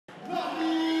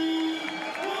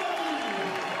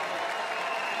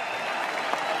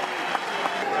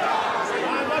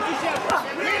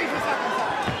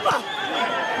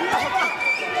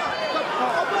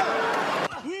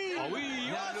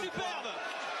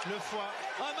Le foie.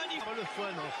 Ah, magnifique. Le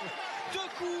foie, non. Deux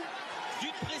coups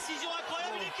d'une précision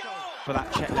incroyable. Il est KO. For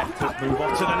that check left foot move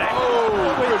onto the left.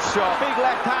 Oh, big shot. Big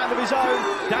left hand of his own.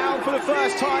 Down for the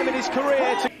first time in his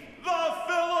career. The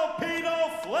Filipino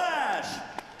Flash,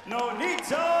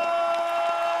 Nonito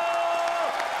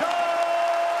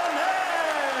Donaire.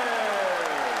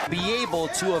 Be able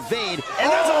to evade.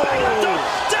 And there's a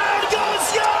down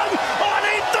goes Young on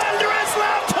a thunderous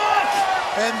left hook.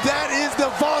 And that is the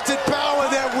vaulted power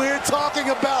that we're talking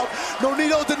about.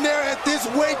 Nonito Donaire at this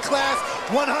weight class,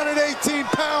 118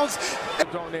 pounds.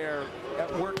 Donaire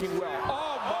working well.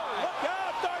 Oh my! Look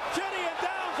out! Nordine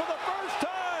down for the first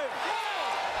time.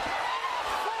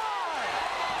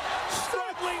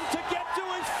 Struggling to get to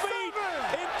his feet.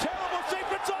 In terrible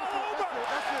shape. It's all over.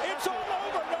 It's all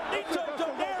over. Nonito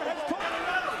Donaire has put.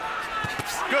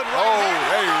 Good right. Oh,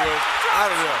 there he is. Out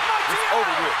of there. It's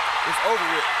over with. It's over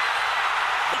with.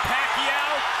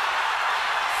 Pacquiao,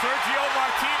 Sergio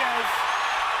Martinez,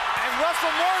 and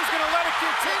Russell Moore's going to let it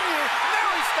continue. Now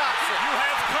he stops it. You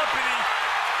have company.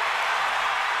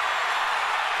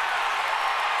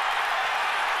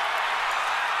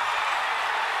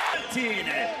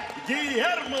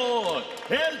 Guillermo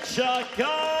El Chacal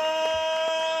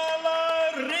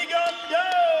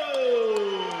Rigondeaux.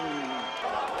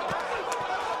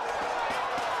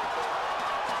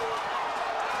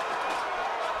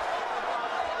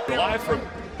 Live from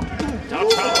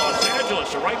downtown Los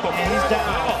Angeles, right before the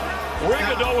bell.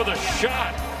 Rigondeaux with a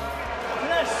shot.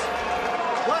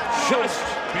 Just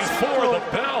before the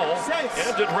bell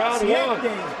ended round 1.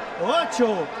 8, 9,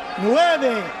 10.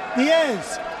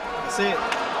 That's it.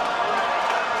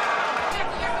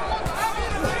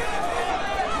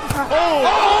 Oh!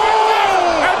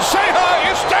 And Seha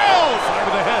is down! Side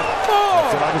of the head.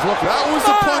 That was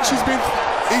the punch he's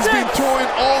been throwing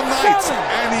all night,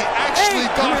 and he actually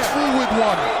got through with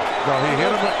one. No, he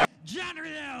hit him.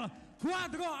 Riel,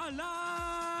 cuadro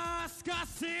alas,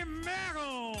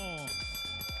 Casimero.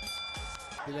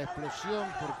 De la explosión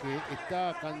porque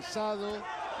está cansado.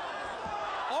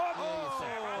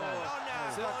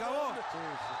 Se acabó.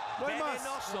 No hay más.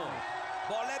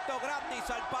 Boleto gratis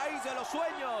al país de los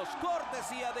sueños.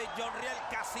 Cortesía de Riel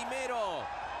Casimero.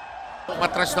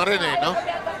 Matras na rin eh, no?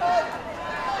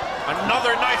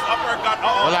 Another nice uppercut.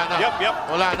 Wala na. Yep.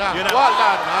 Wala na. Yun na.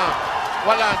 Wala na.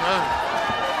 Wala na.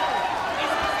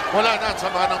 Wala na.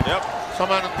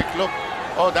 Sama ng tiklop.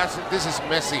 Oh, this is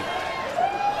messy.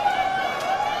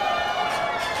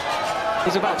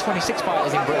 There's about 26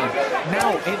 fighters in Britain.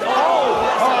 Now,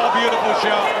 Beautiful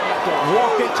shot.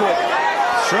 Walk into it.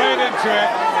 Straight into it.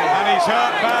 And he's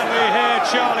hurt badly here,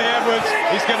 Charlie Edwards.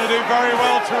 He's going to do very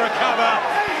well to recover.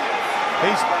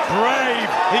 He's brave.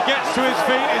 He gets to his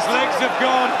feet. His legs have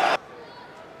gone.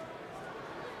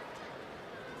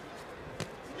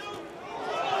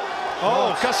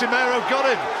 Oh, Casimero got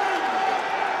him.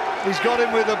 He's got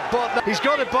him with a butt. He's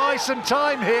got to buy some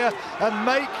time here and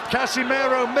make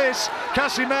Casimero miss.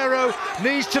 Casimero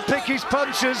needs to pick his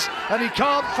punches and he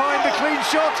can't find the clean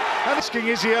shot. And asking,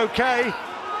 is he okay?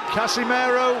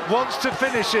 Casimero wants to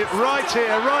finish it right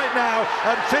here, right now,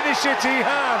 and finish it he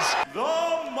has.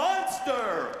 The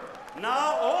monster,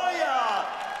 Naoya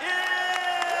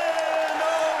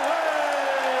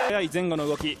Inoue. 前後の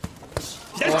動き。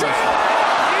左ストレート！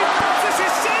一発失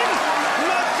神！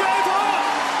ノックアウト！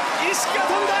石が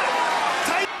飛んだ！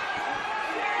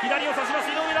左を差します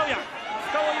井上尚弥。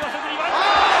深追いはせずにワン。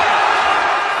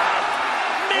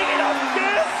右ロック！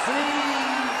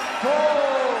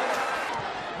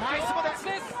ナイスボディで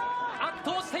す。圧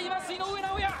倒しています井上尚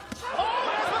弥。ナイ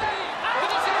スボディ。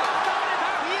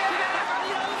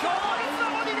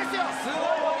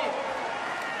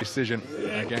Decision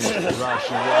against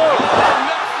Russian.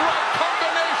 Left-right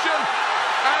combination,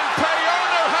 and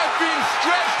Payano has been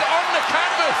stretched on the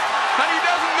canvas, and he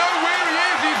doesn't know where he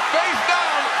is. He's face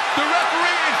down. The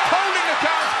referee is calling the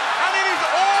count, and it is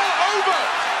all over.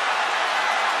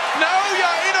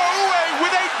 Naoya Inoue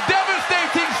with a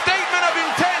devastating statement of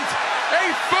intent.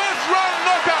 A first-round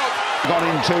knockout. Got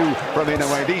into from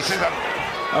Inoue. This is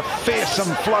a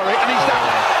fearsome flurry, and he's down.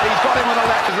 He's got him with the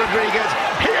left as Rodriguez.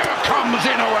 Here comes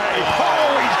Inoue.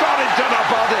 Oh, he's got into the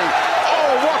body.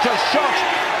 Oh, what a shot.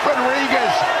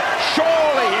 Rodriguez.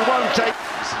 Surely he won't take.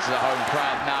 This is the home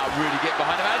crowd now. Really get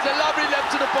behind him. It's a lovely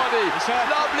left to the body.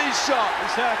 Lovely shot.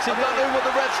 I don't know what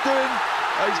the ref's doing.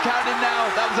 Oh, he's counting now.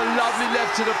 That was a lovely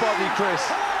left to the body, Chris.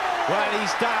 Well,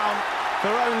 he's down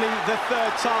for only the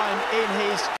third time in his